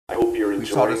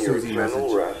enjoying your Susie eternal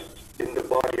message. rest in the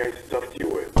body I stuffed you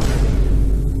with.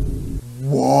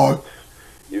 What?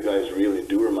 You guys really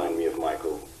do remind me of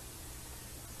Michael.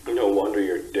 No wonder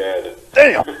you're dead.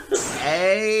 Damn!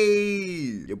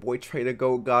 Hey! Your boy Trader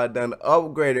Go God done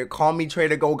upgraded. Call me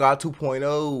Trader Go God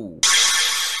 2.0.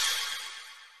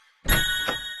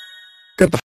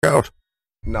 Get the f out.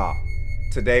 Nah.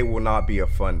 Today will not be a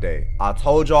fun day. I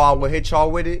told y'all I would hit y'all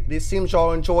with it. It seems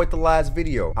y'all enjoyed the last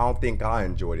video. I don't think I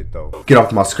enjoyed it though. Get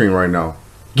off my screen right now.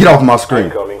 Get off my screen.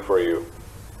 I'm coming for you.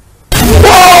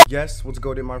 Yes, what's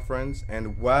good, my friends,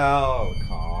 and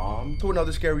welcome to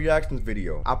another Scare Reactions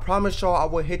video. I promise y'all I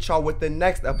will hit y'all with the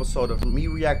next episode of me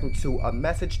reacting to A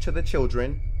Message to the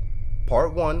Children,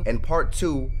 Part 1, and Part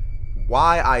 2,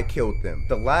 Why I Killed Them.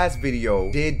 The last video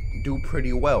did do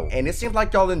pretty well, and it seems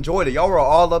like y'all enjoyed it. Y'all were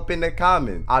all up in the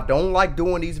comments. I don't like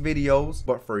doing these videos,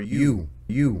 but for you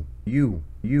know,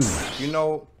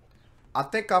 I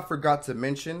think I forgot to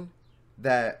mention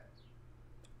that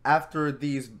after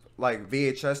these like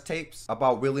VHS tapes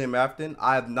about William Afton,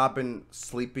 I have not been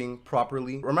sleeping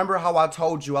properly. Remember how I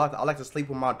told you I like to sleep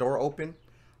with my door open?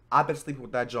 I've been sleeping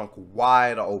with that junk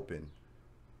wide open.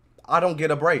 I don't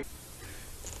get a break.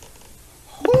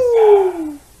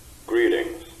 Woo.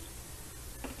 Greetings.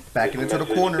 Backing into the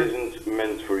corner. This message isn't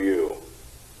meant for you,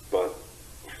 but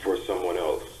for someone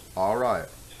else. Alright.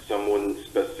 Someone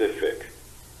specific.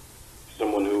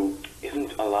 Someone who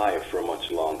isn't alive for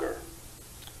much longer.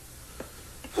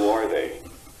 Who are they?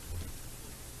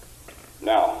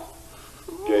 Now,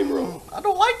 Gabriel. I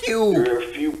don't like you. There are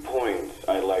a few points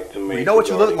I'd like to make. You know what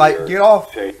you look like. Get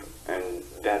off. Tape, and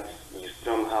that's you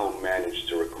somehow managed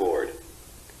to record.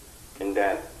 And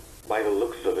that, by the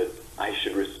looks of it, I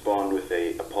should respond with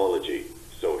a apology.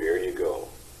 So here you go.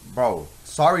 Bro,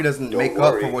 sorry doesn't Don't make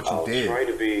worry, up for what you I'll did. Try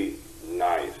to be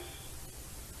nice.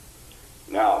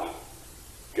 Now,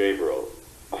 Gabriel,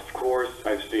 of course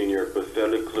I've seen your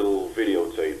pathetic little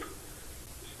videotape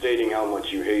stating how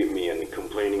much you hate me and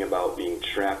complaining about being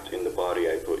trapped in the body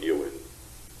I put you in.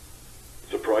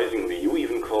 Surprisingly, you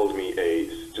even called me a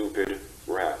stupid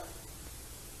rat.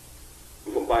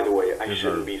 But by the way, I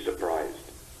shouldn't be surprised,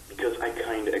 because I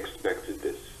kinda expected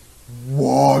this.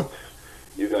 What?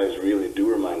 You guys really do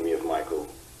remind me of Michael.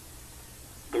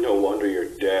 No wonder you're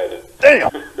dead. Damn!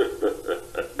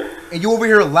 And you over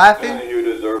here laughing? You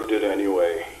deserved it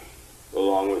anyway,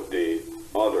 along with the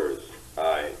others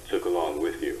I took along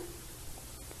with you.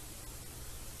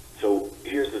 So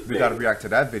here's the thing. We gotta react to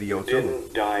that video you too.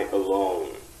 didn't die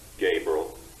alone,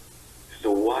 Gabriel.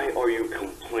 So why are you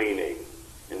complaining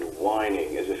and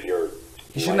whining as if you're...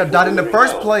 He shouldn't have died in the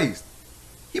first place.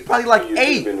 He probably like You'd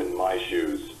 8. been in my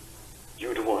shoes.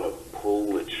 You'd want to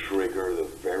pull the trigger the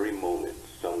very moment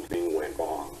something went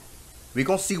wrong. We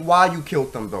gonna see why you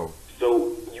killed them though.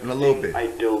 So you in a little bit. I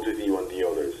dealt with you and the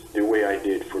others the way I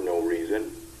did for no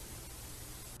reason?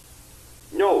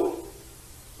 No.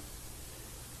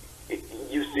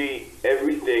 You see,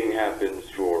 everything happens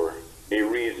for a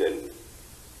reason.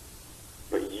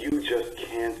 But you just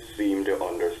can't seem to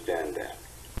understand that.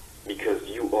 Because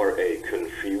you are a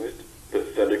confused,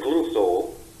 pathetic little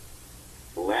soul,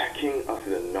 lacking of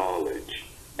the knowledge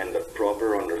and the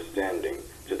proper understanding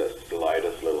to the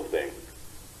slightest little thing.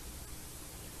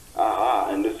 Aha,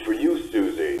 and as for you,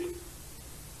 Susie,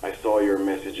 I saw your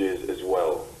messages as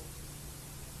well.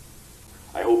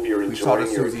 I hope you're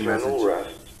enjoying your eternal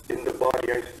rest in the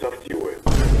body I stuffed you with.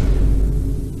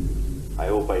 I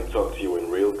hope I tucked you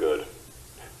in real good.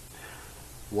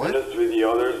 What? And as for the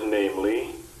others,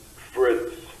 namely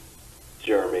Fritz,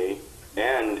 Jeremy,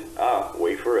 and,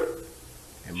 wait for it,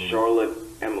 Charlotte,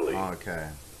 Emily. Okay.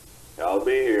 I'll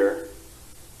be here,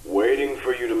 waiting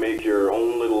for you to make your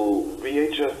own little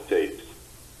VHS tapes,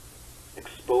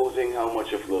 exposing how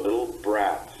much of the little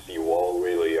brats you all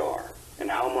really are, and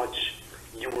how much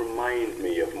you remind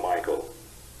me of Michael.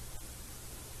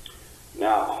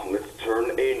 Now, let's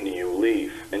turn a new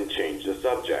leaf and change the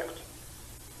subject.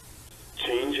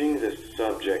 Changing the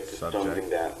subject to something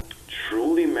that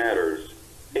truly matters.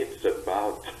 It's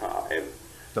about time.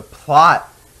 The plot.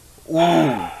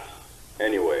 Ooh.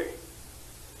 Anyway,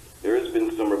 there has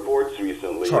been some reports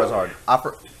recently. Charizard.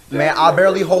 Man, I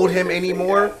barely hold him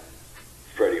anymore.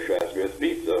 Freddy Fazbear's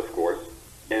Pizza, of course.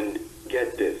 And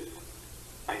get this.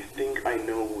 I think I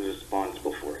know who's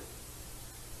responsible for it.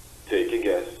 Take a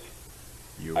guess.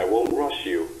 You. I won't rush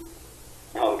you.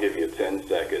 I'll give you 10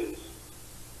 seconds.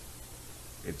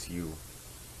 It's you.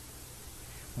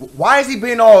 Why is he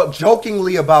being all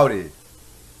jokingly about it?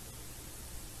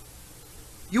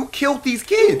 You killed these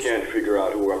kids. You can't figure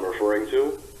out who I'm referring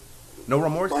to? No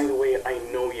remorse? By the way, I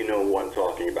know you know who I'm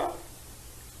talking about.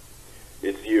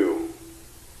 It's you.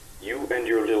 You and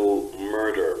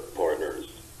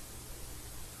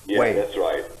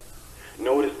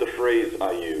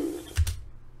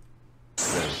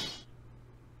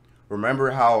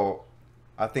Remember how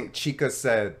I think Chica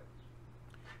said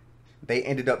they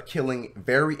ended up killing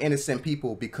very innocent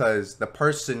people because the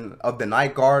person of the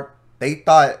night guard, they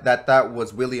thought that that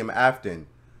was William Afton.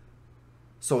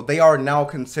 So they are now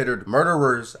considered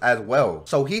murderers as well.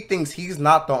 So he thinks he's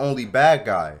not the only bad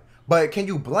guy. But can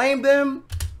you blame them?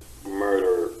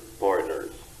 Murder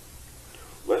partners.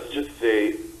 Let's just say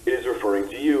it is referring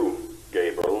to you,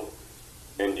 Gabriel,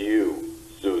 and you,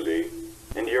 Susie,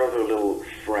 and your other little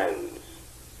friends.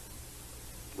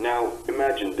 Now,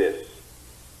 imagine this.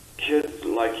 Kids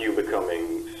like you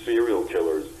becoming serial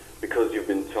killers because you've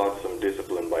been taught some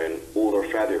discipline by an older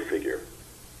father figure.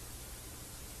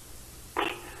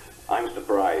 I'm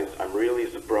surprised. I'm really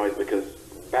surprised because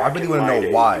back in my day,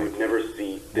 you would never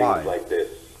see things like this.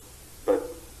 But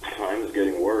time's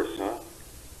getting worse, huh?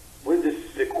 Where's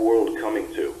this sick world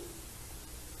coming to?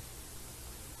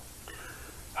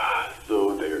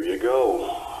 So there you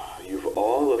go. You've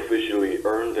all officially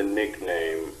earned the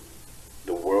nickname,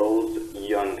 the world's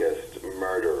youngest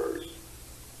murderers.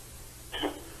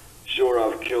 Sure,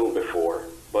 I've killed before,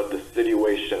 but the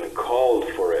situation called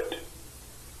for it.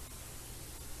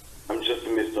 I'm just a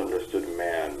misunderstood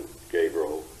man,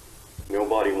 Gabriel.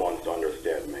 Nobody wants to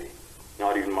understand me.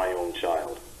 Not even my own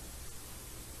child.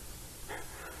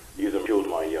 You killed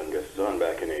my youngest son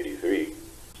back in '83.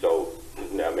 So,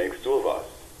 that makes two of us.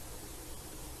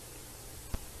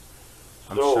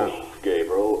 So,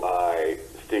 Gabriel, I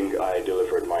think I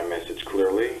delivered my message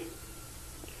clearly.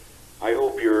 I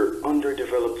hope your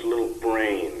underdeveloped little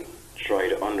brain tried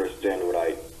to understand what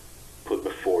I put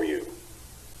before you.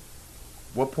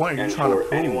 What point are you trying to prove? And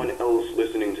for anyone else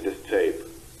listening to this tape,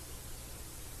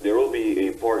 there will be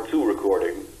a part 2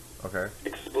 recording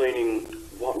explaining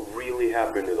what really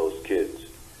happened to those kids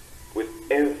with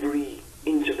every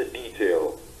inch of the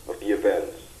detail of the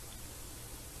events.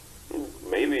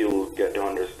 Maybe you'll get to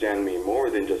understand me more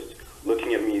than just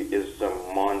looking at me as some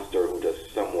monster who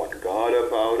just somewhat got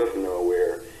up out of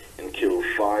nowhere and killed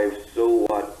 5 so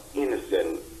what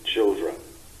innocent children.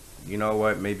 You know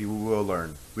what? Maybe we will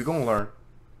learn. We're gonna learn.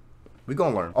 We're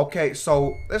gonna learn. Okay,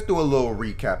 so let's do a little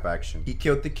recap action. He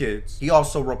killed the kids. He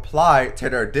also replied to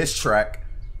their diss track.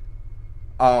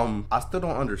 I still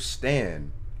don't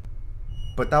understand.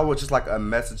 But that was just like a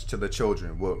message to the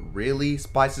children. What really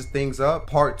spices things up?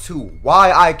 Part 2.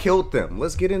 Why I killed them.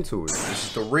 Let's get into it. This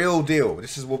is the real deal.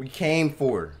 This is what we came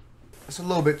for. It's a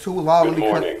little bit too loud. Good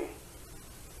morning.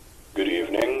 Good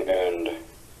evening and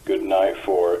good night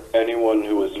for anyone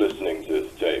who is listening to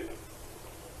this tape.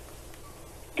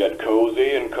 Get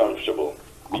cozy and comfortable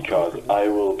because I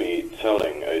will be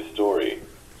telling a story.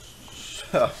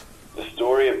 The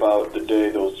story about the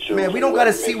day those children. Man, we don't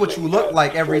gotta see what you look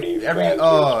like every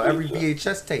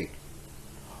VHS tape.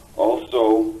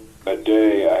 Also, a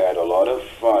day I had a lot of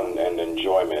fun and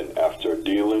enjoyment after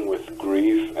dealing with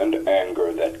grief and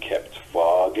anger that kept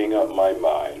fogging up my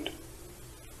mind.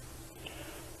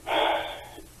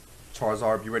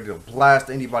 Charizard, be ready to blast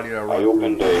anybody that runs. I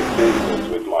opened a business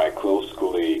with my close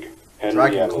colleague, Henry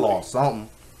Dragon Claw, something.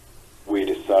 We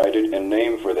decided a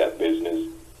name for that business,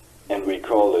 and we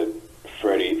called it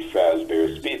Freddy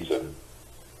Fazbear's Pizza.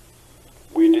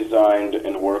 We designed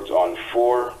and worked on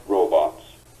 4 robots.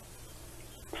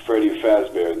 Freddy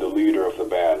Fazbear, the leader of the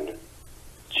band,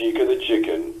 Chica the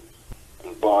Chicken,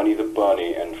 and Bonnie the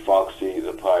Bunny, and Foxy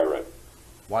the Pirate.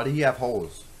 Why do he have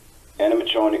holes?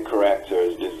 Animatronic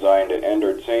characters designed to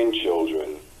entertain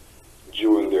children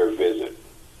during their visit.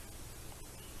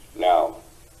 Now,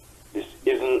 this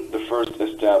isn't the first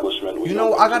establishment we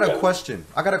I got a question.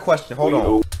 Hold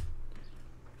on.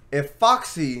 If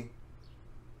Foxy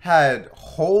had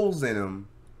holes in him,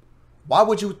 why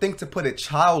would you think to put a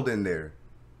child in there?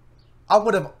 I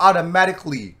would have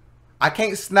automatically, I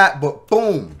can't snap, but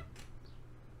boom.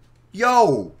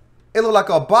 Yo, it looked like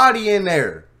a body in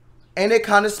there. And it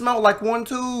kind of smelled like one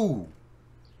too.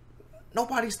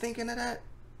 Nobody's thinking of that.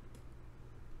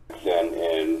 Then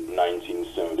in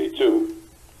 1972,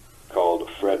 called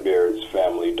Fredbear's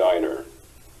Family Diner,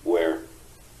 where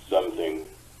something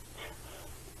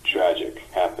tragic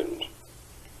happened.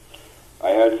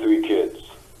 I had 3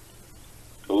 kids,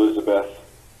 Elizabeth,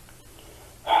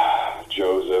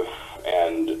 Joseph,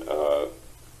 and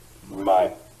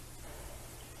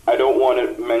I don't want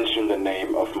to mention the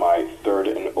name of my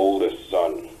 3rd and oldest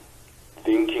son.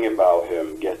 Thinking about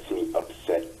him gets me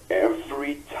upset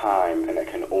every time, and I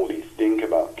can only think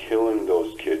about killing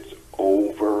those kids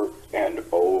over and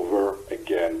over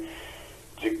again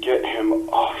to get him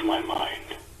off my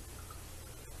mind.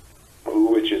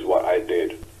 Which is what I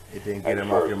did. It didn't get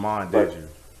him off your mind, did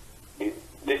you?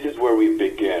 This is where we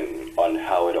begin on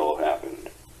how it all happened.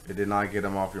 It did not get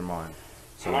him off your mind.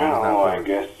 So what was that Well, for? I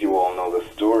guess you all know the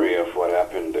story of what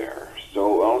happened there,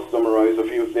 so I'll summarize a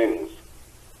few things.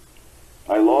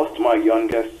 I lost my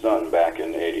youngest son back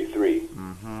in '83.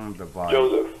 The vibe.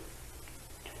 Joseph.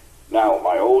 Now,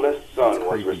 my oldest son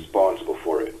That's was creepy. responsible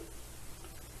for it.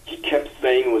 He kept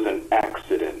saying it was an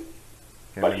accident,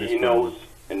 but he knows,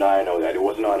 and I know that it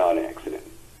was not an accident.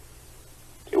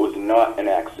 It was not an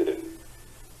accident.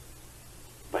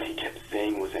 But he kept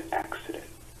saying it was an accident.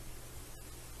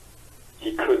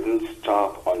 He couldn't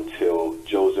stop until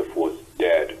Joseph was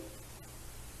dead.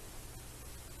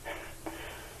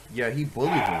 Yeah, he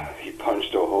bullied him. He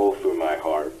punched a hole through my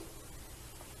heart.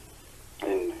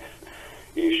 And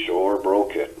he sure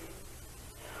broke it.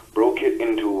 Broke it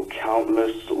into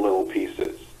countless little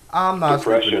pieces. I'm not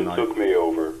Depression sleeping tonight. took me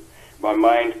over. My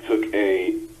mind took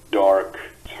a dark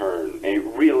turn, a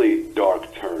really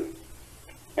dark turn.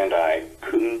 And I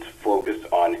couldn't focus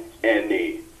on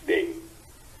anything.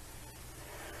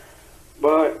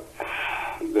 But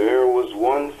there was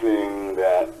one thing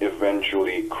that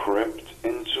eventually crept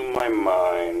into my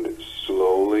mind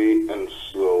slowly and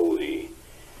slowly,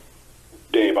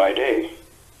 day by day.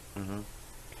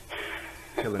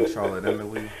 Killing Charlotte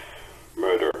Emily.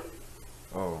 Murder,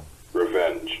 Oh.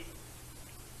 revenge,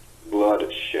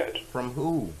 bloodshed. From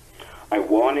who? I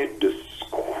wanted to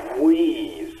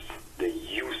squeeze the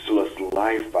useless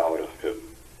life out of him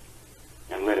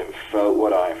and let him feel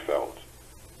what I felt.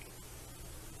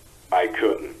 I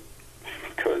couldn't,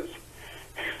 because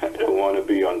I don't want to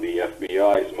be on the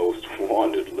FBI's most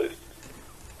wanted list.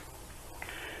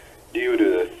 Due to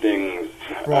the things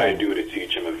I do to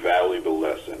teach him a valuable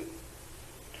lesson.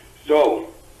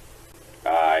 So,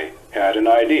 I had an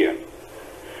idea.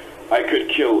 I could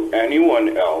kill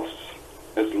anyone else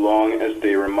as long as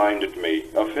they reminded me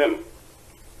of him.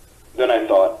 Then I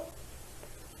thought,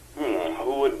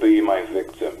 who would be my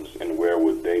victims and where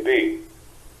would they be?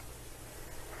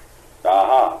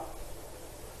 Aha!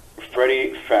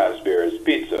 Freddy Fazbear's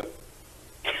Pizza.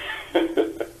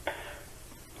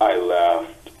 I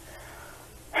laughed.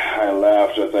 I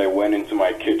laughed as I went into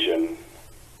my kitchen,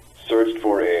 searched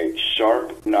for a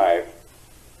sharp knife.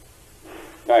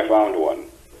 I found one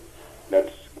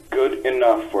that's good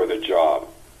enough for the job.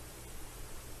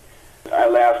 I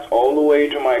laughed all the way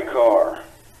to my car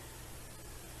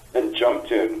and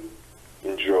jumped in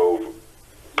and drove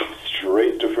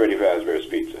straight to Freddy Fazbear's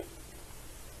Pizza.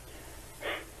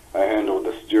 I handled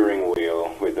the steering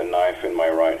wheel with the knife in my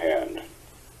right hand.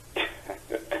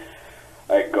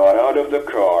 I got out of the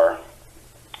car.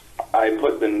 I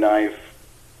put the knife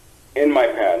in my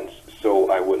pants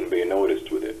so I wouldn't be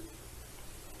noticed with it.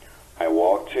 I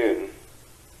walked in.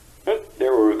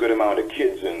 There were a good amount of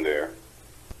kids in there.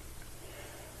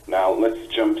 Now let's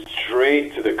jump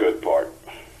straight to the good part.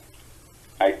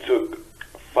 I took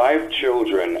 5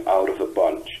 children out of the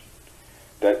bunch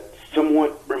that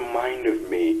somewhat reminded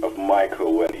me of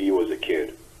Michael when he was a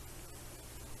kid.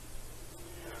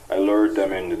 I lured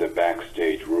them into the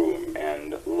backstage room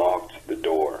and locked the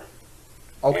door.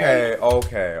 Okay.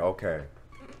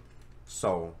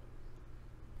 So,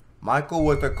 Michael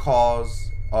was the cause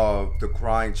of the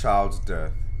crying child's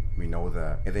death. We know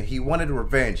that. And then he wanted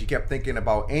revenge. He kept thinking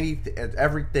about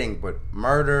everything but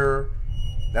murder.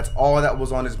 That's all that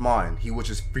was on his mind. He was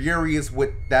just furious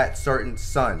with that certain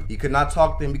son. He could not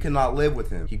talk to him. He could not live with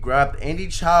him. He grabbed any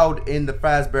child in the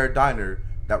Fazbear Diner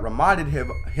that reminded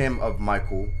him of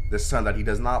Michael, the son that he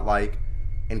does not like,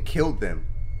 and killed them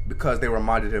because they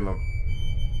reminded him of...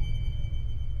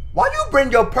 Why you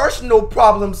bring your personal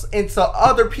problems into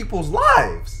other people's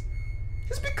lives?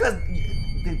 Just because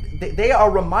they are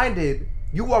reminded,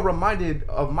 you are reminded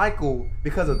of Michael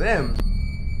because of them,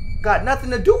 got nothing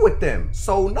to do with them.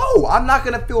 So no, I'm not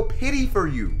gonna feel pity for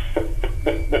you.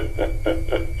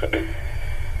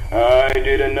 I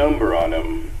did a number on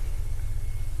him.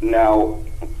 Now,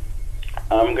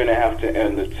 I'm gonna have to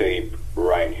end the tape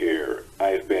right here.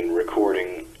 I've been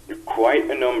recording quite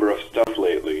a number of stuff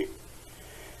lately,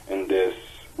 and this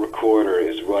recorder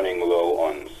is running low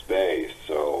on space,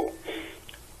 so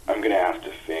I'm gonna have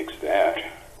to fix that.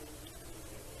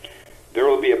 There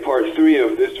will be a part 3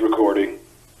 of this recording,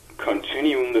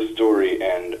 continuing the story,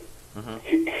 and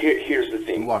here's the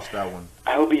thing. You watched that one.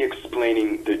 I'll be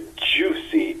explaining the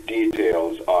juicy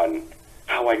details on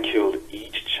how I killed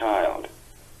each child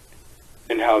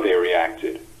and how they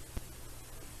reacted.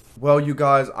 Well, you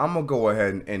guys, I'm gonna go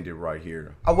ahead and end it right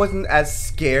here. I wasn't as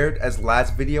scared as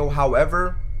last video.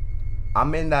 However,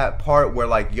 I'm in that part where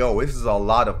like, yo, this is a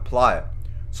lot of plot.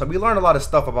 So we learned a lot of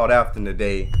stuff about AFTON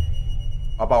today,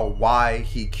 about why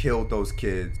he killed those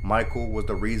kids. Michael was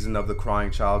the reason of the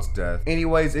crying child's death.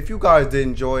 Anyways, if you guys did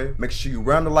enjoy, make sure you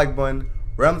ram the like button,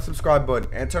 ram the subscribe button,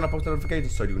 and turn on post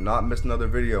notifications so you do not miss another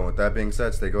video. And with that being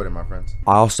said, stay golden, my friends.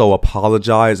 I also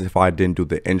apologize if I didn't do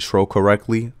the intro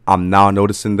correctly. I'm now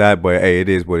noticing that, but hey, it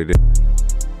is what it is.